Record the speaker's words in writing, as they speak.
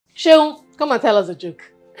Sean, come and tell us a joke.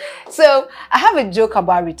 So, I have a joke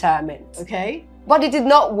about retirement. Okay. But it did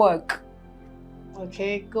not work.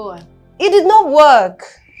 Okay, go on. It did not work.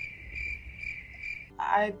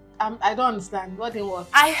 I don't understand. What didn't work?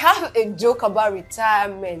 I have a joke about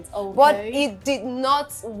retirement, but it did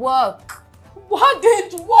not work. What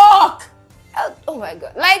didn't work? Oh my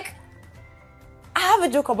God. Like, I have a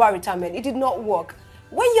joke about retirement. It did not work.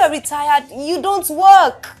 When you're retired, you don't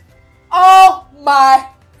work. Oh my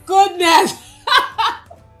goodness.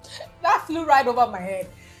 That flew right over my head.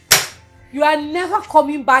 You are never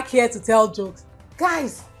coming back here to tell jokes.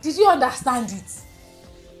 Guys, did you understand it?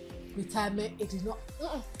 Retirement, it did not.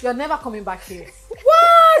 You're never coming back here.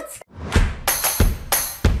 What?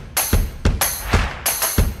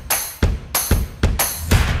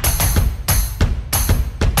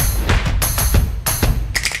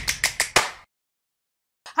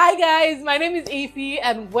 Hi guys, my name is Ify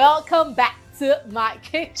and welcome back to my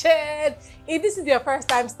kitchen. If this is your first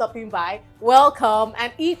time stopping by, welcome.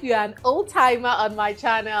 And if you're an old timer on my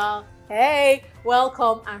channel, hey,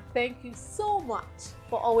 welcome and thank you so much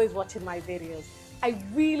for always watching my videos. I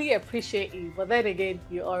really appreciate you, but then again,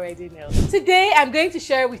 you already know. Today, I'm going to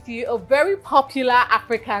share with you a very popular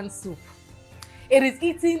African soup. It is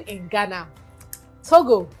eaten in Ghana,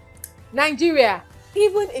 Togo, Nigeria,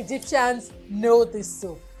 even Egyptians know this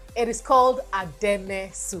soup. It is called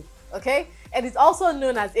Ademe soup, okay? It is also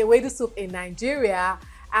known as Ewedu soup in Nigeria,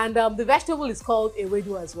 and the vegetable is called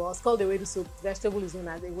Ewedu as well. It's called Ewedu soup. The vegetable is known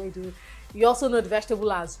as Ewedu. You also know the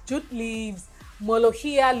vegetable as jute leaves,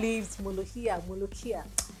 molohia leaves, molohia.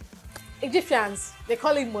 Egyptians, they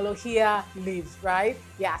call it molohia leaves, right?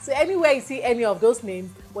 Yeah, so anywhere you see any of those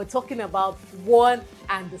names, we're talking about one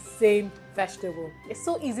and the same vegetable. It's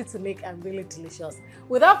so easy to make and really delicious.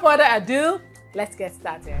 Without further ado, let's get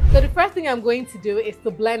started. So the first thing I'm going to do is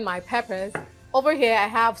to blend my peppers. Over here, I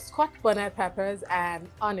have Scotch bonnet peppers and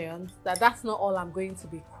onions. That's not all I'm going to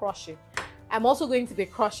be crushing. I'm also going to be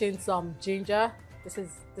crushing some ginger. This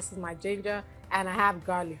is my ginger, and I have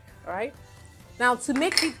garlic, all right? Now, to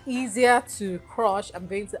make it easier to crush, I'm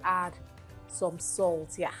going to add some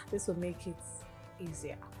salt. Yeah, this will make it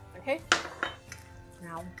easier, okay?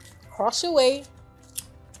 Now, crush away.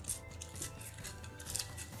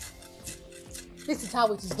 This is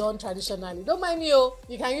how it is done traditionally. Don't mind me, oh.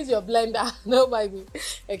 You can use your blender. Don't mind me.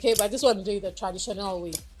 Okay, but I just want to do it the traditional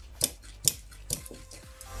way.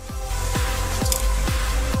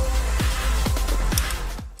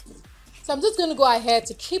 So I'm just going to go ahead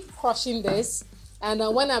to keep crushing this. And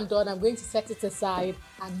when I'm done, I'm going to set it aside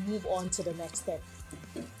and move on to the next step.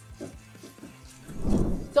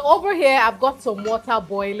 So over here, I've got some water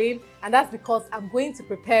boiling. And that's because I'm going to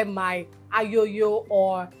prepare my ayoyo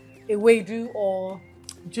or Ewedu or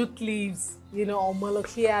jute leaves, you know, or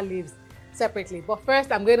molohia leaves separately. But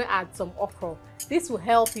first, I'm going to add some okra. This will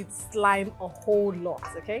help it slime a whole lot,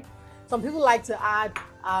 okay? Some people like to add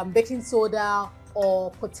baking soda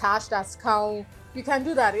or potash, that's cow. You can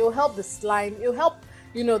do that. It will help the slime. It will help,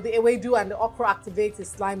 you know, the Ewedu and the okra activate the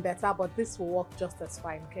slime better, but this will work just as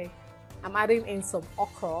fine, okay? I'm adding in some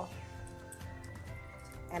okra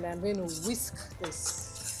and I'm going to whisk this.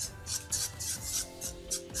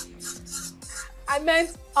 I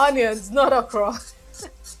meant onions, not okra.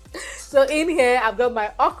 So in here, I've got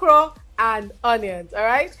my okra and onions, all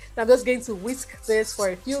right? So I'm just going to whisk this for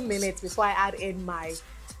a few minutes before I add in my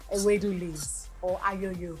Ewedu leaves or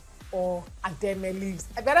ayoyo or Ademe leaves.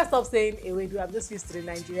 I better stop saying Ewedu, I'm just used to the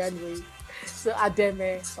Nigerian way. So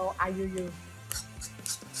Ademe or ayoyo.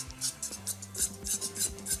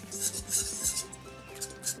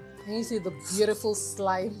 Can you see the beautiful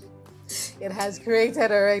slime it has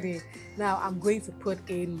created already? Now I'm going to put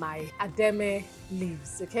in my Ademe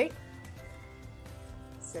leaves, okay?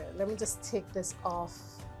 So let me just take this off.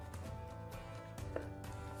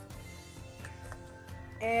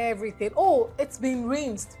 Everything. Oh, it's been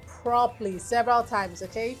rinsed properly several times,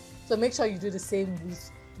 okay? So make sure you do the same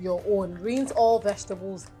with your own. Rinse all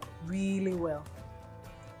vegetables really well.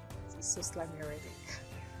 It's so slimy already.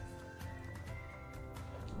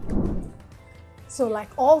 So like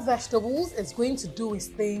all vegetables, it's going to do its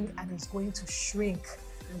thing and it's going to shrink.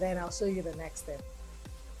 And then I'll show you the next step.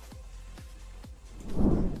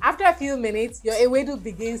 After a few minutes, your Ewedu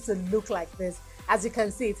begins to look like this. As you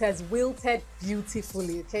can see, it has wilted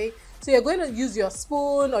beautifully, okay? So you're going to use your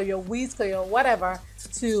spoon or your whisk or your whatever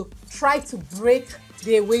to try to break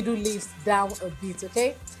the Ewedu leaves down a bit,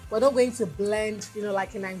 okay? We're not going to blend, you know,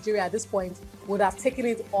 like in Nigeria at this point, would have taken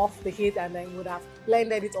it off the heat and then would have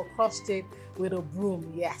blended it or crushed it with a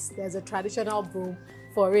broom. Yes, there's a traditional broom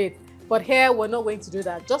for it. But here, we're not going to do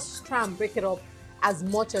that. Just try and break it up as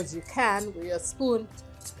much as you can with your spoon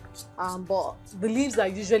but the leaves are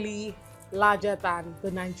usually larger than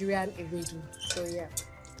the Nigerian Ewedu. So yeah.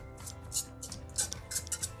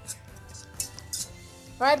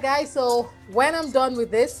 Alright guys, so when I'm done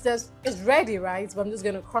with this, it's ready, right? So I'm just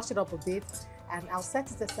going to crush it up a bit and I'll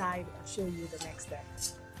set it aside and show you the next step.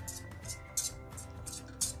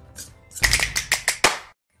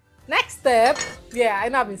 Next step, yeah, I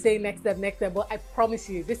know I've been saying next step, but I promise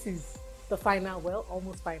you, this is the final, well,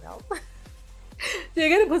 almost final. So you're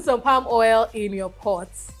going to put some palm oil in your pot.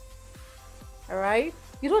 Alright?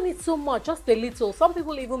 You don't need so much, just a little. Some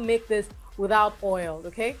people even make this without oil,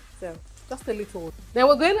 okay? So just a little. Then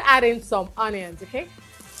we're going to add in some onions, okay?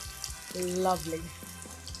 Lovely.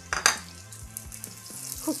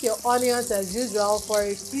 Cook your onions as usual for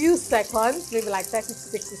a few seconds, maybe like 30 to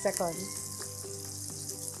 60 seconds.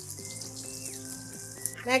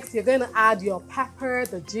 Next, you're going to add your pepper,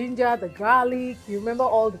 the ginger, the garlic. You remember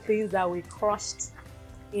all the things that we crushed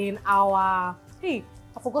in our... Hey,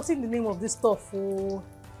 I've forgotten the name of this stuff. Oh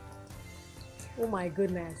my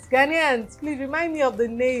goodness. Ghanaians, please remind me of the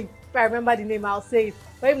name. If I remember the name, I'll say it.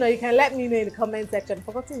 But if not, you can let me know in the comment section. I've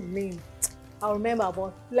forgotten the name. I'll remember,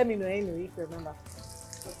 but let me know anyway if you remember.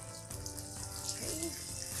 Okay.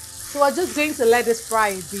 So we're just going to let this fry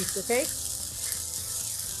a bit, okay?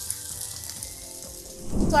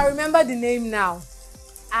 So I remember the name now.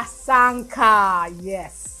 Asanka,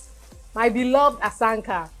 yes. My beloved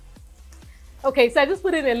Asanka. Okay, so I just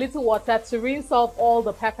put in a little water to rinse off all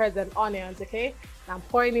the peppers and onions, okay? I'm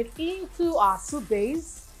pouring it into our soup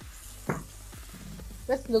base.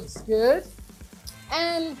 This looks good.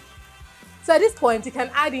 And so at this point, you can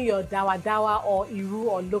add in your Delidawa or Iru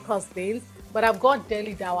or locust beans, but I've got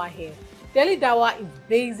Delidawa here. Delidawa is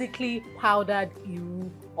basically powdered Iru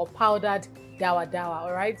or powdered Delidawa,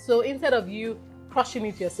 all right? So instead of you crushing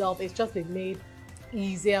it yourself, it's just been made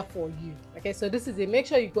easier for you. Okay, so this is it. Make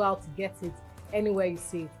sure you go out to get it anywhere you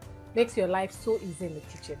see it. Makes your life so easy in the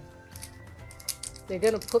kitchen. So you're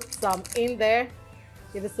going to put some in there.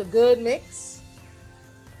 Give this a good mix.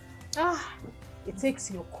 It takes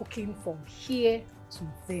your cooking from here to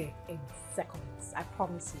there in seconds. I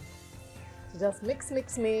promise you. So just mix,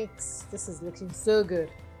 mix, mix. This is looking so good.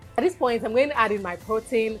 At this point, I'm going to add in my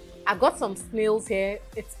protein. I've got some snails here.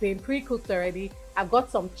 It's been pre-cooked already. I've got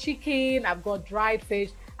some chicken. I've got dried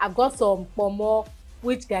fish. I've got some Ponmo,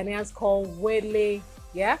 which Ghanaians call wele.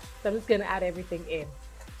 Yeah? So I'm just going to add everything in.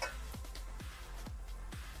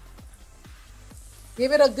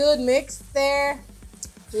 Give it a good mix there.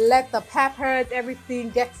 Let the peppers, everything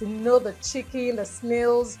get to know the chicken, the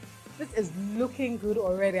snails. This is looking good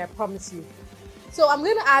already, I promise you. So I'm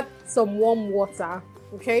going to add some warm water.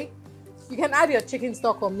 Okay, you can add your chicken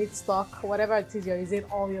stock or meat stock, whatever it is you're using,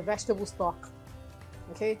 or your vegetable stock.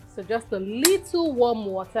 Okay, so just a little warm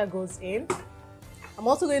water goes in. I'm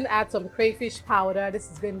also going to add some crayfish powder.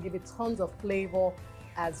 This is going to give it tons of flavor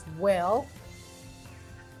as well.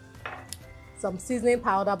 Some seasoning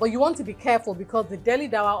powder, but you want to be careful because the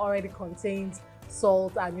Delidawa already contains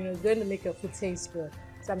salt and it's going to make your food taste good.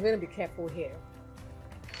 So I'm going to be careful here.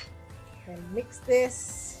 And mix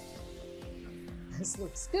this. This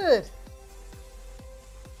looks good.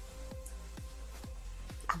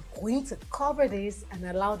 I'm going to cover this and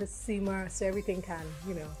allow this simmer so everything can,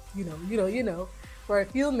 for a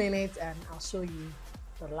few minutes, and I'll show you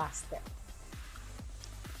the last step.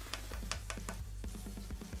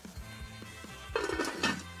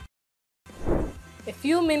 A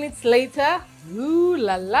few minutes later, ooh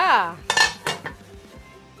la la.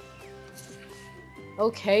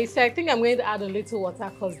 Okay, so I think I'm going to add a little water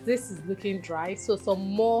because this is looking dry. So some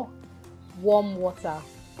more warm water.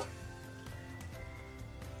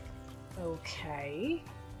 Okay.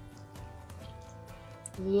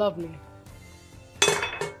 Lovely.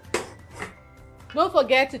 Don't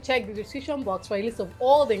forget to check the description box for a list of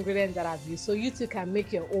all the ingredients that I've used so you too can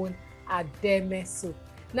make your own Ademe soup.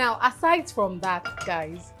 Now, aside from that,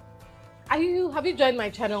 guys, have you joined my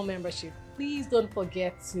channel membership? Please don't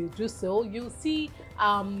forget to do so. You'll see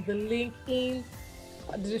the link in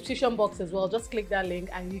the description box as well. Just click that link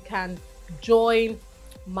and you can join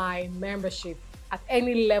my membership at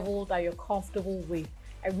any level that you're comfortable with.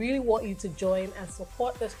 I really want you to join and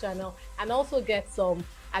support this channel and also get some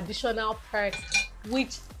additional perks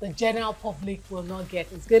which the general public will not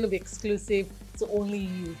get. It's going to be exclusive to only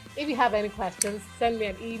you. If you have any questions, send me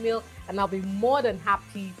an email and I'll be more than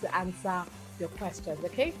happy to answer your questions,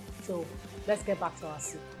 okay? So let's get back to our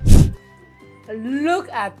soup. Look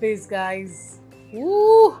at this, guys.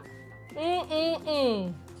 Woo!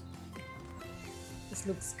 This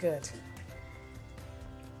looks good.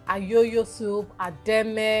 Ayoyo soup,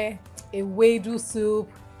 Ademe, Ewedu soup.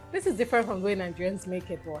 This is different from the way Nigerians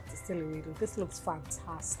make it, but it's still Ewedu. This looks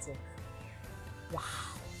fantastic. Wow.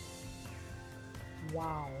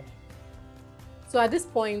 Wow. So at this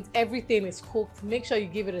point, everything is cooked. Make sure you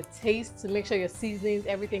give it a taste to make sure your seasonings,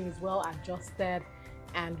 everything is well adjusted,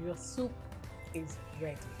 and your soup is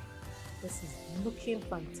ready. This is looking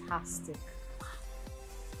fantastic.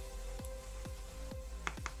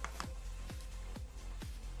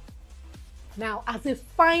 Now, as a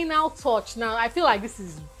final touch, now I feel like this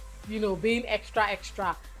is, you know, being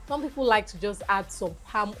extra. Some people like to just add some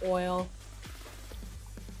palm oil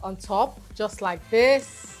on top, just like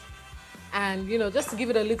this. And, you know, just to give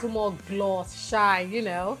it a little more gloss, shine, you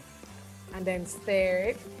know, and then stir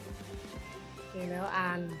it, you know,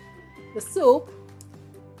 and the soup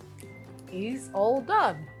is all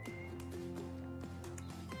done.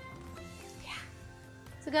 Yeah.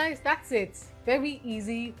 So guys, that's it. Very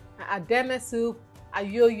easy. Ademe soup,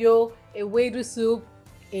 Ayoyo, Ewedu soup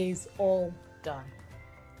is all done.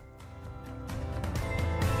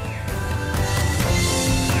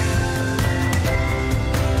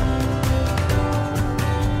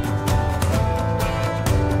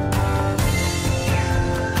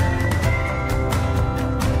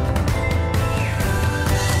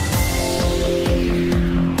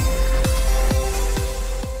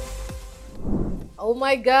 Oh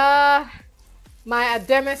my God, my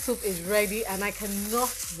Ademe soup is ready and I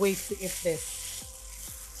cannot wait to eat this.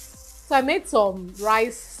 So I made some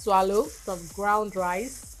rice swallow, some ground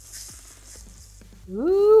rice.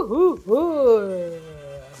 Ooh,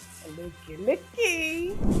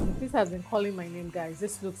 looky. This has been calling my name, guys.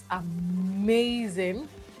 This looks amazing.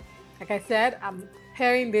 Like I said, I'm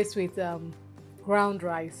pairing this with ground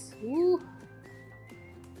rice. Ooh,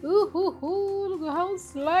 look at how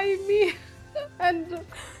slimy. And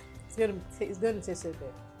it's gonna taste so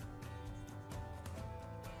good.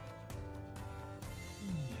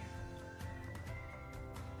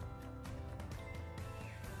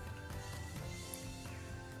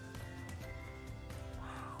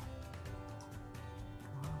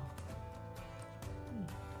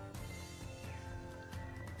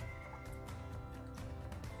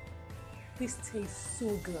 This tastes so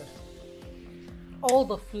good. All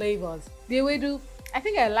the flavors. The Ewedu, I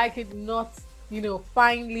think I like it not, you know,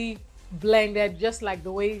 finely blended, just like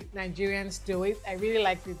the way Nigerians do it. I really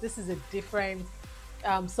like it. This is a different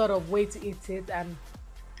sort of way to eat it, and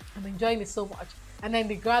I'm enjoying it so much. And then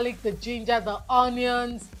the garlic, the ginger, the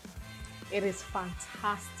onions, it is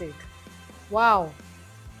fantastic. Wow.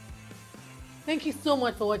 Thank you so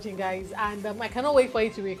much for watching, guys, and I cannot wait for you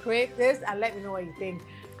to recreate this and let me know what you think.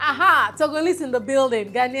 Aha, Togolese in the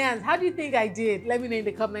building. Ghanaians, how do you think I did? Let me know in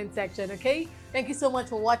the comment section, okay? Thank you so much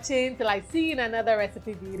for watching. Till I see you in another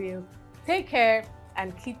recipe video. Take care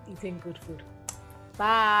and keep eating good food.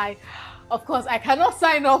 Bye. Of course, I cannot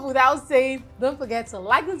sign off without saying, don't forget to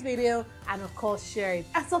like this video and of course share it.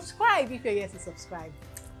 And subscribe if you're yet to subscribe.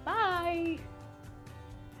 Bye.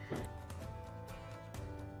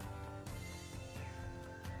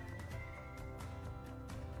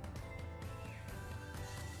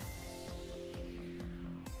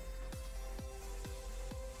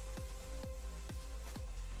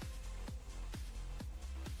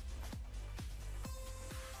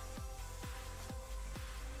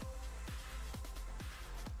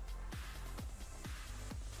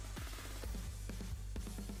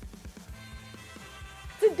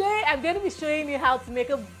 Today, I'm going to be showing you how to make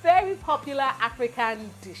a very popular African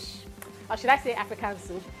dish. Or should I say African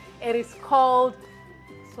soup? It is called...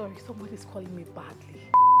 Sorry, somebody's calling me badly.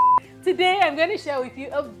 Today, I'm going to share with you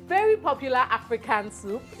a very popular African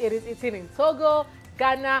soup. It is eaten in Togo,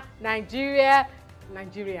 Ghana, Nigerian.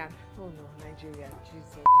 Oh no, Nigeria.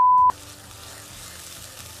 Jesus.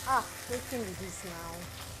 What's with this now?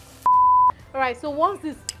 Alright, so once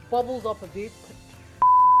this bubbles up a bit,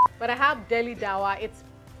 but I have Delidawa. It's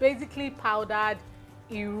basically powdered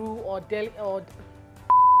Iru or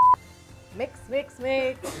mix. So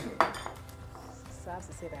I have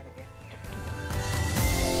to say that again.